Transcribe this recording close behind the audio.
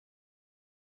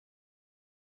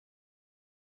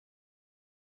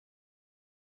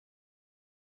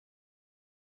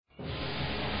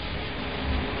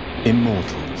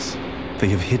Immortals. They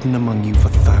have hidden among you for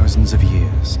thousands of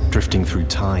years, drifting through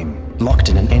time, locked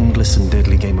in an endless and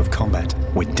deadly game of combat,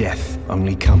 where death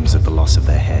only comes at the loss of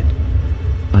their head.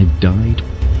 I've died,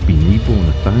 been reborn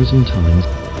 1,000 times,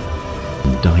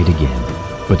 and died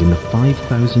again. But in the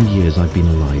 5,000 years I've been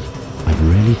alive, I've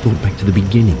rarely thought back to the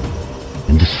beginning,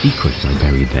 and the secrets I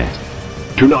buried there.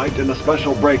 Tonight, in a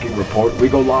special breaking report, we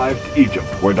go live to Egypt,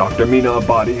 where Dr. Mina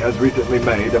Abadi has recently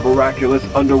made a miraculous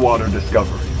underwater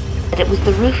discovery. It was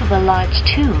the roof of a large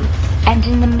tomb, and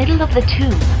in the middle of the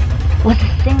tomb was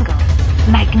a single,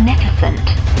 magnificent,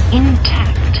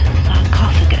 intact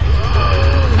sarcophagus.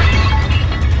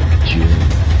 Jim,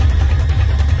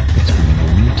 it's been a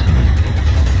long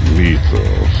time.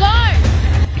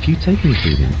 Methos. If you take me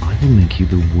through them, I will make you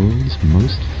the world's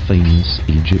most famous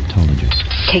Egyptologist.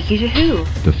 Take you to who?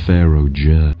 The Pharaoh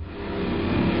Jer.